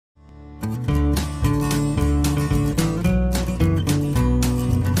Hi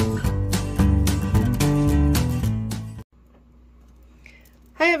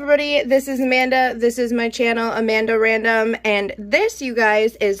everybody, this is Amanda. This is my channel, Amanda Random, and this, you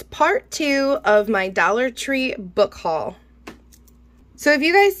guys, is part 2 of my Dollar Tree book haul. So if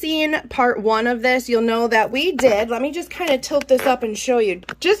you guys seen part 1 of this, you'll know that we did, let me just kind of tilt this up and show you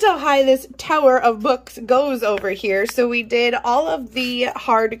just how high this tower of books goes over here. So we did all of the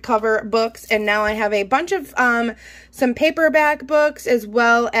hardcover books, and now I have a bunch of some paperback books, as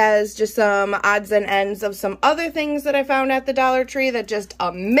well as just some odds and ends of some other things that I found at the Dollar Tree that just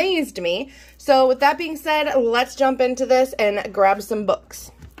amazed me. So with that being said, let's jump into this and grab some books.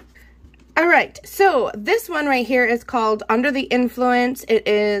 All right, so this one right here is called Under the Influence. It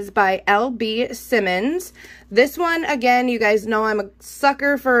is by L.B. Simmons. This one, again, you guys know I'm a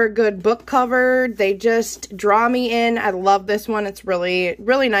sucker for a good book cover. They just draw me in. I love this one. It's really,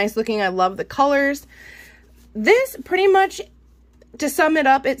 really nice looking. I love the colors. This pretty much, to sum it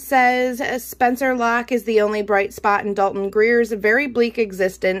up, it says Spencer Locke is the only bright spot in Dalton Greer's very bleak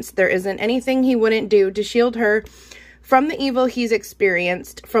existence. There isn't anything he wouldn't do to shield her from the evil he's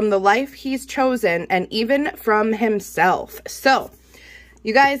experienced, from the life he's chosen, and even from himself. So,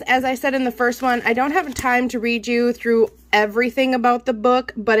 you guys, as I said in the first one, I don't have time to read you through everything about the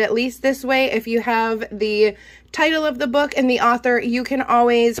book, but at least this way, if you have the title of the book and the author, you can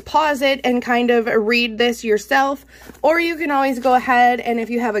always pause it and kind of read this yourself, or you can always go ahead and if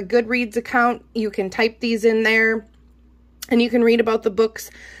you have a Goodreads account, you can type these in there and you can read about the books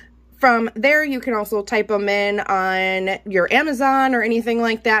from there. You can also type them in on your Amazon or anything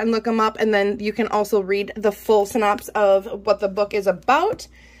like that and look them up, and then you can also read the full synopsis of what the book is about.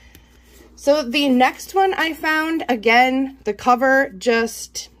 So the next one I found, again, the cover it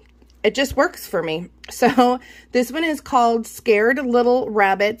just works for me. So this one is called Scared Little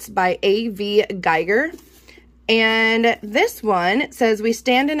Rabbits by A.V. Geiger. And this one says, we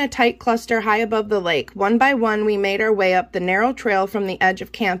stand in a tight cluster high above the lake. One by one, we made our way up the narrow trail from the edge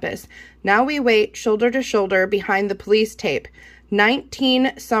of campus. Now we wait shoulder to shoulder behind the police tape.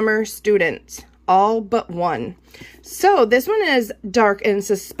 19 summer students, all but one. So this one is dark and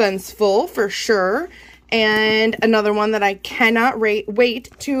suspenseful for sure. And another one that I cannot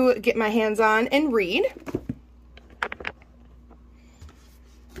wait to get my hands on and read.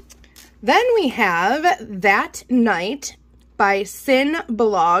 Then we have That Night by Sin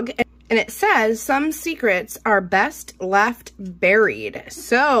Blog, and it says, some secrets are best left buried.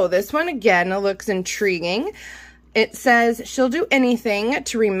 So this one, again, looks intriguing. It says, she'll do anything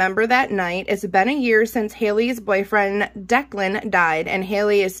to remember that night. It's been a year since Haley's boyfriend Declan died, and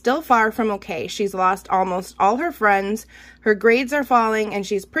Haley is still far from okay. She's lost almost all her friends, her grades are falling, and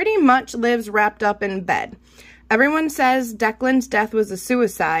she's pretty much lives wrapped up in bed. Everyone says Declan's death was a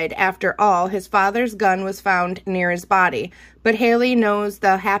suicide. After all, his father's gun was found near his body. But Haley knows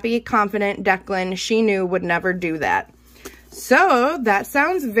the happy, confident Declan she knew would never do that. So, that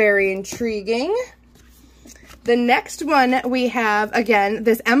sounds very intriguing. The next one we have, again,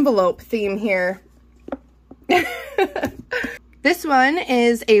 this envelope theme here. This one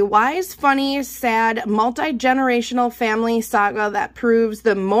is a wise, funny, sad, multi-generational family saga that proves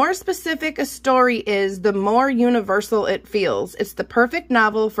the more specific a story is, the more universal it feels. It's the perfect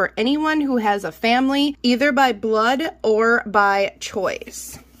novel for anyone who has a family, either by blood or by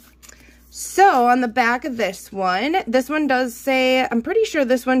choice. So, on the back of this one does say, I'm pretty sure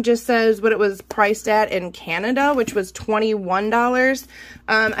this one just says what it was priced at in Canada, which was $21.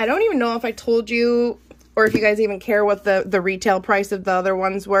 I don't even know if I told you, or if you guys even care what the retail price of the other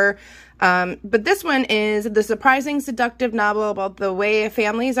ones were. But this one is the surprising, seductive novel about the way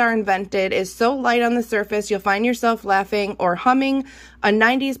families are invented is so light on the surface you'll find yourself laughing or humming. A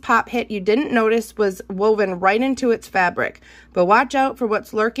 90s pop hit you didn't notice was woven right into its fabric. But watch out for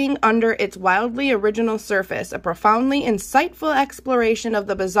what's lurking under its wildly original surface, a profoundly insightful exploration of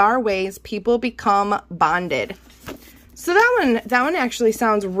the bizarre ways people become bonded. So that one actually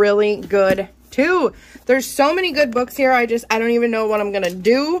sounds really good too. There's so many good books here. I don't even know what I'm gonna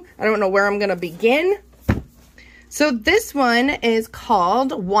do. I don't know where I'm gonna begin. So this one is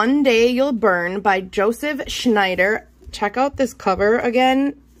called One Day You'll Burn by Joseph Schneider. Check out this cover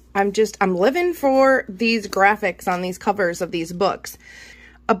again. I'm living for these graphics on these covers of these books.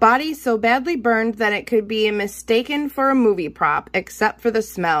 A body so badly burned that it could be mistaken for a movie prop, except for the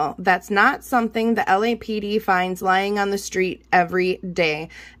smell. That's not something the LAPD finds lying on the street every day.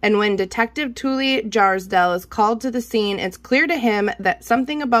 And when Detective Tully Jarsdell is called to the scene, it's clear to him that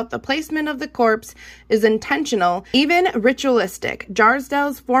something about the placement of the corpse is intentional, even ritualistic.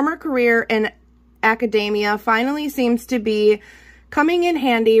 Jarsdell's former career in academia finally seems to be coming in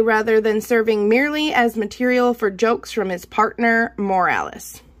handy rather than serving merely as material for jokes from his partner,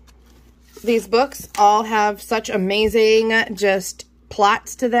 Morales. These books all have such amazing just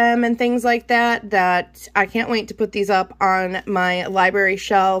plots to them and things like that, that I can't wait to put these up on my library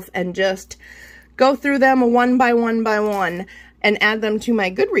shelf and just go through them one by one by one and add them to my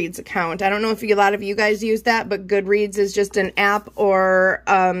Goodreads account. I don't know if a lot of you guys use that, but Goodreads is just an app or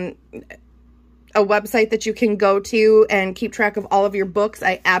a website that you can go to and keep track of all of your books.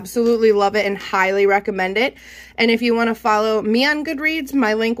 I absolutely love it and highly recommend it. And if you want to follow me on Goodreads,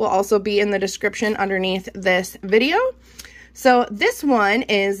 my link will also be in the description underneath this video. So this one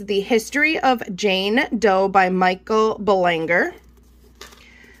is The History of Jane Doe by Michael Belanger.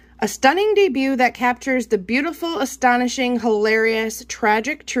 A stunning debut that captures the beautiful, astonishing, hilarious,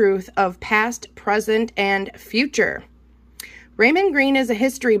 tragic truth of past, present, and future. Raymond Green is a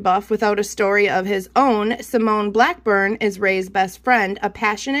history buff without a story of his own. Simone Blackburn is Ray's best friend, a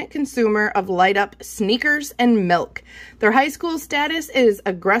passionate consumer of light-up sneakers and milk. Their high school status is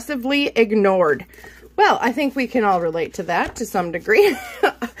aggressively ignored. Well, I think we can all relate to that to some degree.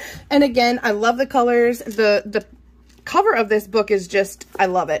 And again, I love the colors. The cover of this book is just, I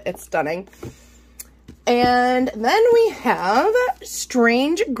love it. It's stunning. And then we have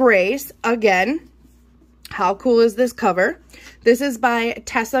Strange Grace. Again, how cool is this cover? This is by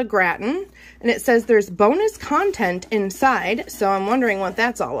Tessa Gratton, and it says there's bonus content inside, so I'm wondering what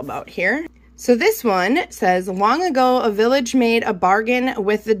that's all about here. So this one says, long ago, a village made a bargain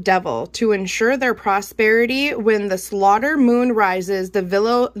with the devil to ensure their prosperity. When the slaughter moon rises, the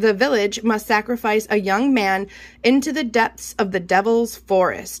village must sacrifice a young man into the depths of the devil's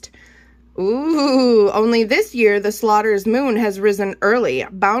forest. Ooh, only this year the slaughter's moon has risen early.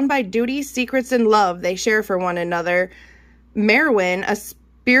 Bound by duty, secrets, and love they share for one another. Merwin, a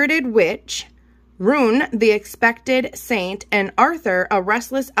spirited witch, Rune, the expected saint, and Arthur, a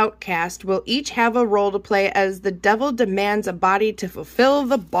restless outcast, will each have a role to play as the devil demands a body to fulfill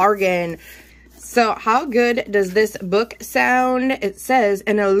the bargain. So how good does this book sound? It says,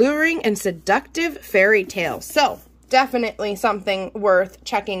 an alluring and seductive fairy tale. So definitely something worth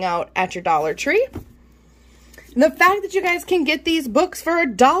checking out at your Dollar Tree. And the fact that you guys can get these books for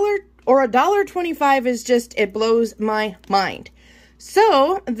 $1 or $1.25 is just, it blows my mind.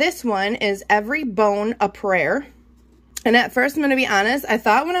 So this one is Every Bone a Prayer. And at first, I'm going to be honest, I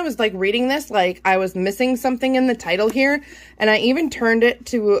thought when I was like reading this, like I was missing something in the title here. And I even turned it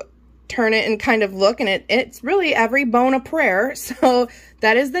to turn it and kind of look, and it's really Every Bone a Prayer. So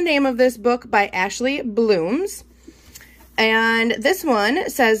that is the name of this book by Ashley Blooms. And this one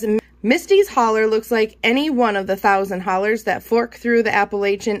says, Misty's holler looks like any one of the 1,000 hollers that fork through the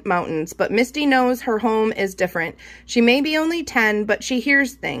Appalachian Mountains, but Misty knows her home is different. She may be only 10, but she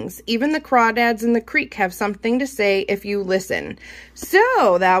hears things. Even the crawdads in the creek have something to say if you listen.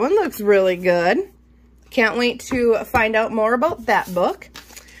 So that one looks really good. Can't wait to find out more about that book.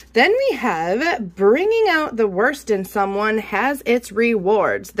 Then we have Bringing Out the Worst in Someone Has Its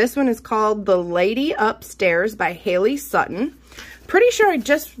Rewards. This one is called The Lady Upstairs by Haley Sutton. Pretty sure I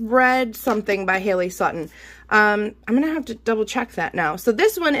just read something by Haley Sutton. I'm going to have to double check that now. So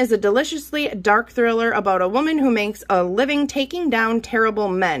this one is a deliciously dark thriller about a woman who makes a living taking down terrible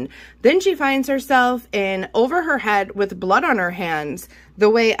men. Then she finds herself in over her head with blood on her hands. The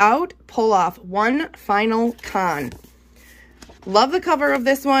way out, pull off one final con. Love the cover of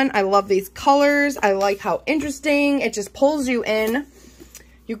this one. I love these colors. I like how interesting. It just pulls you in.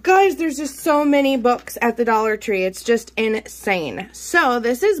 You guys, there's just so many books at the Dollar Tree. It's just insane. So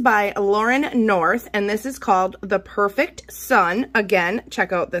this is by Lauren North, and this is called The Perfect Son. Again,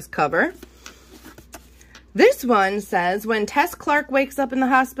 check out this cover. This one says, when Tess Clark wakes up in the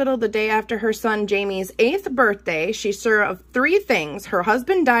hospital the day after her son Jamie's 8th birthday, she's sure of 3 things. Her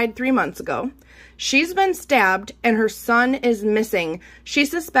husband died 3 months ago. She's been stabbed, and her son is missing. She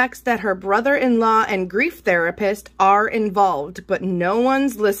suspects that her brother-in-law and grief therapist are involved, but no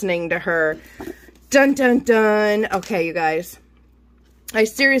one's listening to her. Dun, dun, dun. Okay, you guys. I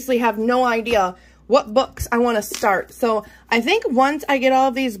seriously have no idea what books I want to start. So I think once I get all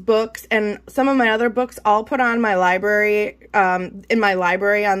of these books and some of my other books all put on my library, in my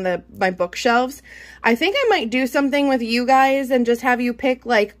library on my bookshelves, I think I might do something with you guys and just have you pick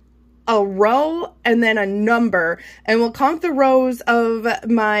like a row and then a number, and we'll count the rows of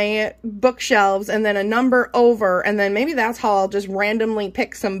my bookshelves and then a number over, and then maybe that's how I'll just randomly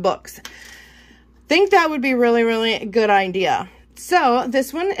pick some books. Think that would be really, really a good idea. So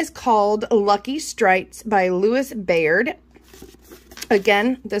this one is called Lucky Strikes by Louis Bayard.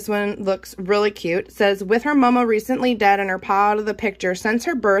 Again, this one looks really cute. It says, with her mama recently dead and her pa out of the picture since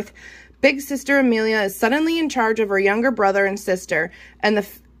her birth, Big sister Amelia is suddenly in charge of her younger brother and sister and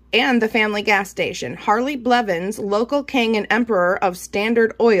the family gas station. Harley Blevins, local king and emperor of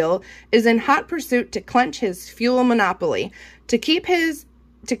Standard Oil, is in hot pursuit to clench his fuel monopoly. To keep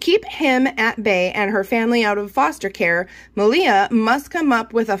him at bay and her family out of foster care, Malia must come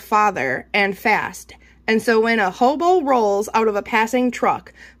up with a father, and fast. And so when a hobo rolls out of a passing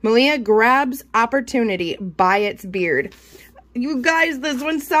truck, Malia grabs opportunity by its beard. You guys, this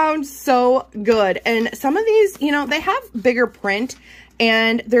one sounds so good. And some of these, you know, they have bigger print,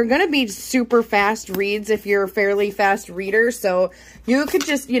 and they're going to be super fast reads if you're a fairly fast reader. So you could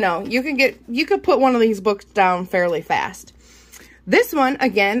just, you know, you could put one of these books down fairly fast. This one,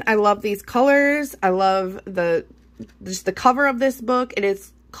 again, I love these colors. I love just the cover of this book. It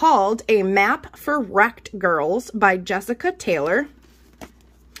is called A Map for Wrecked Girls by Jessica Taylor.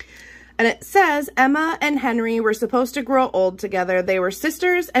 And it says, Emma and Henry were supposed to grow old together. They were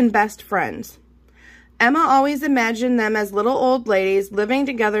sisters and best friends. Emma always imagined them as little old ladies living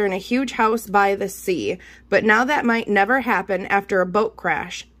together in a huge house by the sea. But now that might never happen after a boat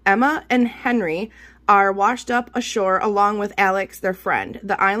crash. Emma and Henry are washed up ashore along with Alex, their friend.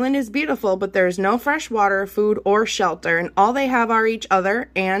 The island is beautiful, but there's no fresh water, food, or shelter, and all they have are each other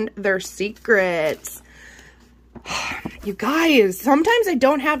and their secrets. You guys, sometimes I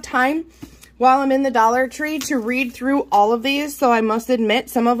don't have time while I'm in the Dollar Tree to read through all of these, so I must admit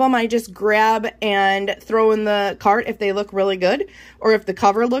some of them I just grab and throw in the cart if they look really good or if the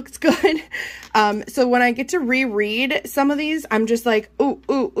cover looks good. So when I get to reread some of these, I'm just like,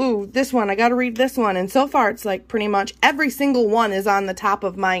 ooh, this one, I gotta read this one. And so far it's like pretty much every single one is on the top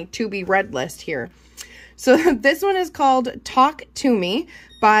of my to be read list here. So this one is called Talk to Me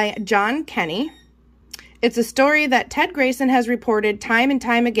by John Kenny. It's a story that Ted Grayson has reported time and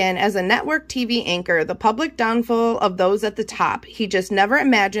time again as a network TV anchor, the public downfall of those at the top. He just never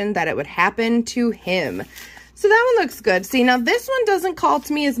imagined that it would happen to him. So that one looks good. See, now this one doesn't call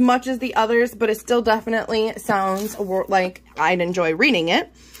to me as much as the others, but it still definitely sounds like I'd enjoy reading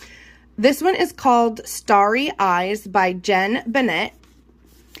it. This one is called Starry Eyes by Jen Bennett.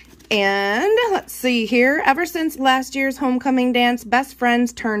 And let's see here. Ever since last year's homecoming dance, best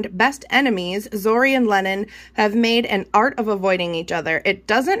friends turned best enemies, Zori and Lennon, have made an art of avoiding each other. It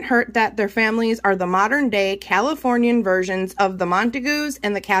doesn't hurt that their families are the modern-day Californian versions of the Montagues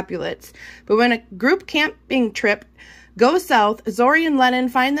and the Capulets. But when a group camping trip goes south, Zori and Lennon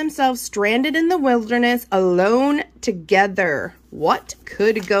find themselves stranded in the wilderness, alone together. What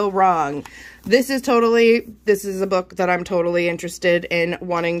could go wrong? This is a book that I'm totally interested in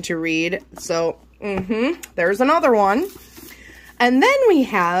wanting to read. So, there's another one. And then we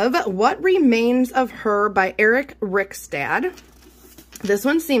have What Remains of Her by Eric Rickstad. This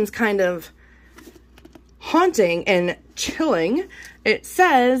one seems kind of haunting and chilling. It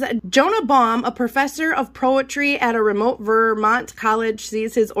says, Jonah Baum, a professor of poetry at a remote Vermont college,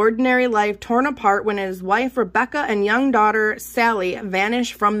 sees his ordinary life torn apart when his wife Rebecca and young daughter Sally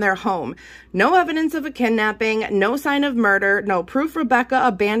vanish from their home. No evidence of a kidnapping, no sign of murder, no proof Rebecca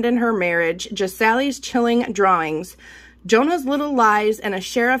abandoned her marriage, just Sally's chilling drawings. Jonah's little lies and a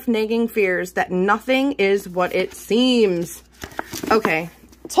sheriff nagging fears that nothing is what it seems. Okay,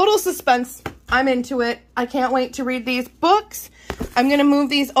 total suspense. I'm into it. I can't wait to read these books. I'm going to move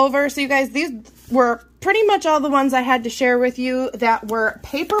these over. So you guys, these were pretty much all the ones I had to share with you that were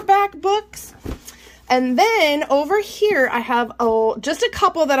paperback books. And then over here, I have just a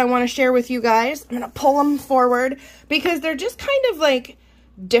couple that I want to share with you guys. I'm going to pull them forward because they're just kind of like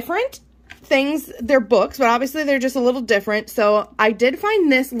different things. They're books, but obviously they're just a little different. So I did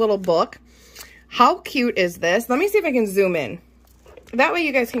find this little book. How cute is this? Let me see if I can zoom in. That way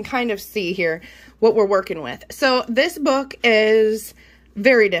you guys can kind of see here what we're working with. So this book is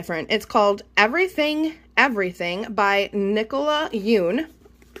very different. It's called Everything, Everything by Nicola Yoon.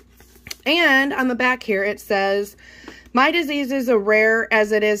 And on the back here it says, my disease is as rare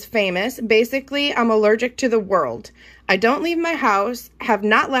as it is famous. Basically, I'm allergic to the world. I don't leave my house, have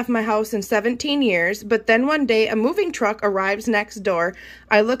not left my house in 17 years, but then one day a moving truck arrives next door.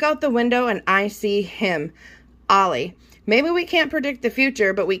 I look out the window and I see him, Ollie. Maybe we can't predict the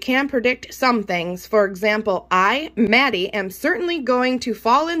future, but we can predict some things. For example, I, Maddie, am certainly going to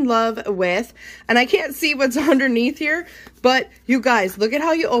fall in love with, and I can't see what's underneath here, but you guys, look at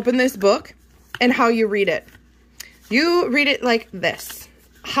how you open this book and how you read it. You read it like this.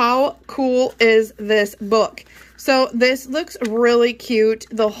 How cool is this book? So this looks really cute.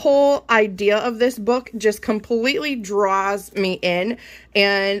 The whole idea of this book just completely draws me in,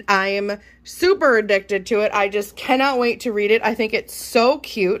 and I'm super addicted to it. I just cannot wait to read it. I think it's so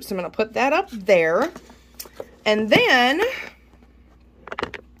cute. So I'm going to put that up there. And then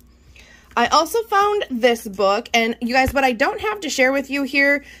I also found this book, and you guys, what I don't have to share with you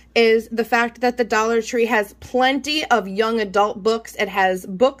here is the fact that the Dollar Tree has plenty of young adult books. It has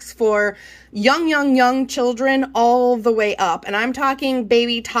books for young children all the way up, and I'm talking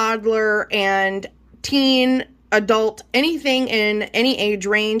baby, toddler, and teen, adult, anything in any age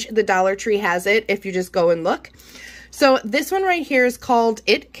range. The Dollar Tree has it if you just go and look. So this one right here is called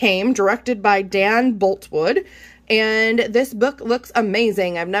It Came, directed by Dan Boltwood. And this book looks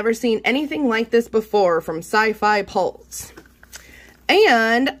amazing. I've never seen anything like this before from Sci-Fi Pulse.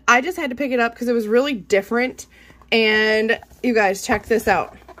 And I just had to pick it up because it was really different. And you guys, check this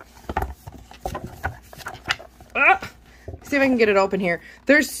out. See if I can get it open here.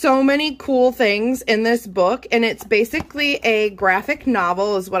 There's so many cool things in this book. And it's basically a graphic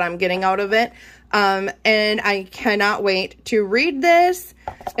novel is what I'm getting out of it. And I cannot wait to read this.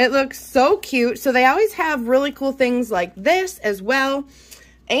 It looks so cute. So they always have really cool things like this as well.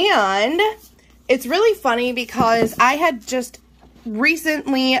 And it's really funny because I had just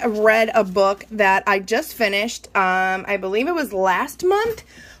recently read a book that I just finished. I believe it was last month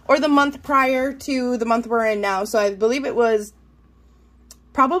or the month prior to the month we're in now. So I believe it was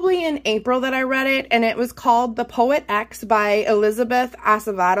probably in April that I read it, and it was called The Poet X by Elizabeth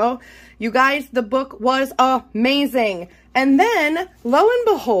Acevedo. You guys, the book was amazing. And then, lo and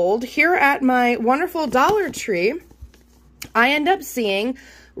behold, here at my wonderful Dollar Tree, I end up seeing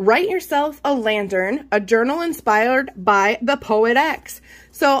Write Yourself a Lantern, a journal inspired by The Poet X.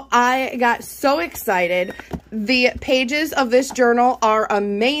 So I got so excited. The pages of this journal are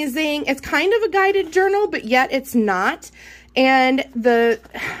amazing. It's kind of a guided journal, but yet it's not. And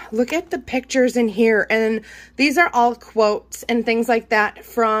look at the pictures in here, and these are all quotes and things like that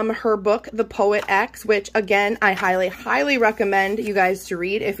from her book, The Poet X, which again, I highly recommend you guys to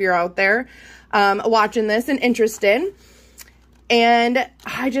read if you're out there watching this and interested. And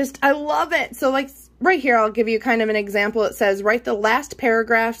I love it. So like right here, I'll give you kind of an example. It says, write the last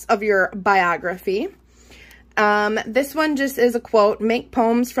paragraphs of your biography. This one just is a quote, make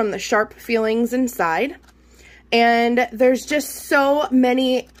poems from the sharp feelings inside. And there's just so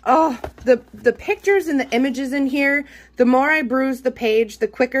many, the pictures and the images in here. The more I bruise the page, the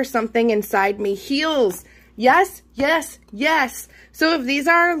quicker something inside me heals. Yes, yes, yes. So if these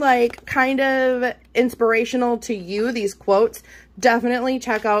are like kind of inspirational to you, these quotes, definitely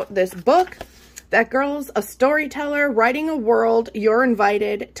check out this book. That girl's a storyteller writing a world you're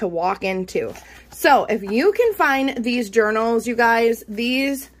invited to walk into. So if you can find these journals, you guys,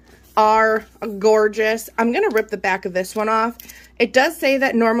 these are gorgeous. I'm going to rip the back of this one off. It does say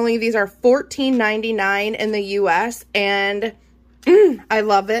that normally these are $14.99 in the US, and I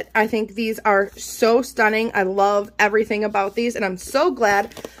love it. I think these are so stunning. I love everything about these, and I'm so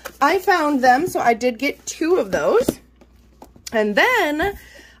glad I found them. So I did get 2 of those. And then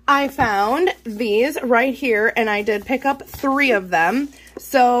I found these right here, and I did pick up 3 of them.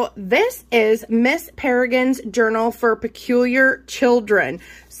 So this is Miss Peregrine's Journal for Peculiar Children.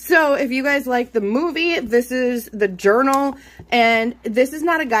 So if you guys like the movie, this is the journal, and this is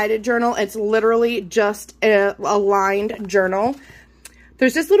not a guided journal. It's literally just a lined journal.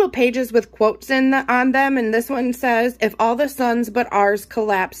 There's just little pages with quotes on them, and this one says, if all the suns but ours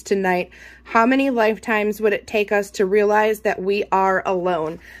collapse tonight, how many lifetimes would it take us to realize that we are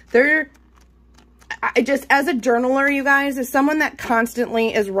alone? Just as a journaler, you guys, as someone that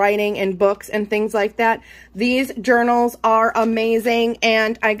constantly is writing in books and things like that, these journals are amazing,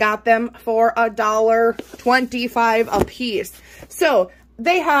 and I got them for $1.25 a piece. So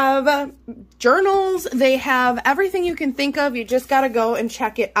they have journals, they have everything you can think of. You just got to go and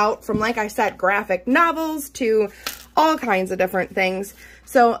check it out, from, like I said, graphic novels to all kinds of different things.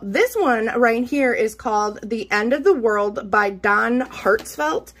 So this one right here is called The End of the World by Don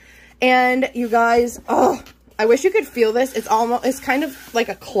Hartsfeld. And you guys, I wish you could feel this. It's kind of like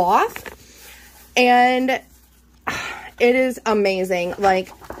a cloth, and it is amazing.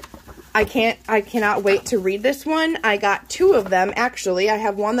 Like, I cannot wait to read this one. I got 2 of them, actually. I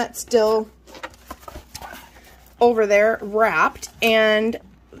have one that's still over there wrapped, and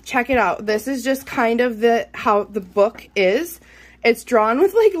check it out. This is just kind of how the book is. It's drawn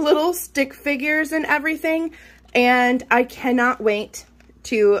with like little stick figures and everything, and I cannot wait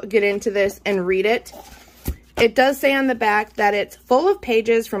to get into this and read it. It does say on the back that it's full of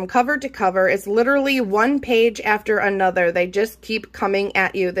pages from cover to cover. It's literally one page after another. They just keep coming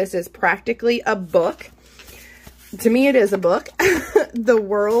at you. This is practically a book. To me, it is a book.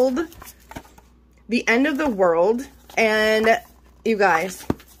 The End of the World. And you guys,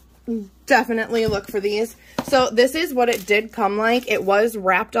 definitely look for these. So this is what it did come like. It was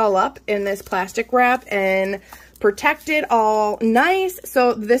wrapped all up in this plastic wrap and protected, all nice.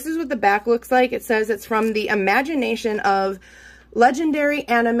 So this is what the back looks like. It says it's from the imagination of legendary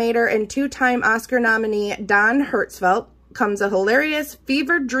animator and 2-time Oscar nominee Don Hertzfeldt. Comes a hilarious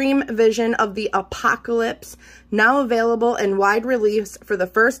fever dream vision of the apocalypse, now available in wide release for the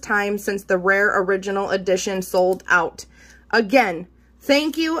first time since the rare original edition sold out. Again,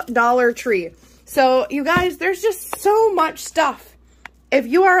 thank you, Dollar Tree. So you guys, there's just so much stuff. If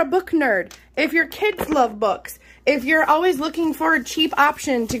you are a book nerd, if your kids love books, if you're always looking for a cheap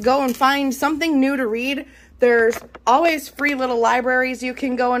option to go and find something new to read, there's always free little libraries you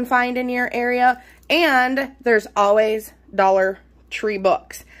can go and find in your area, and there's always Dollar Tree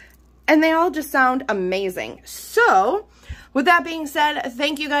books. And they all just sound amazing. So, with that being said,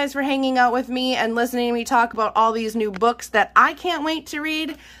 thank you guys for hanging out with me and listening to me talk about all these new books that I can't wait to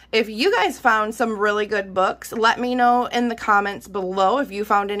read. If you guys found some really good books, let me know in the comments below if you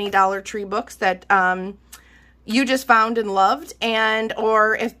found any Dollar Tree books that you just found and loved, and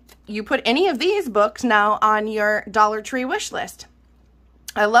or if you put any of these books now on your Dollar Tree wish list.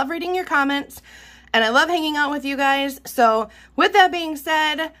 I love reading your comments, and I love hanging out with you guys. So with that being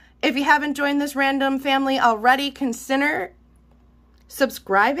said, if you haven't joined this random family already, consider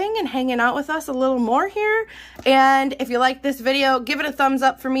subscribing and hanging out with us a little more here. And if you like this video, give it a thumbs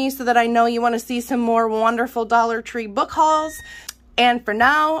up for me so that I know you want to see some more wonderful Dollar Tree book hauls. And for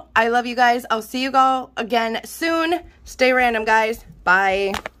now, I love you guys. I'll see you all again soon. Stay random, guys.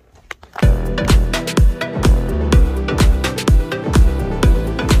 Bye.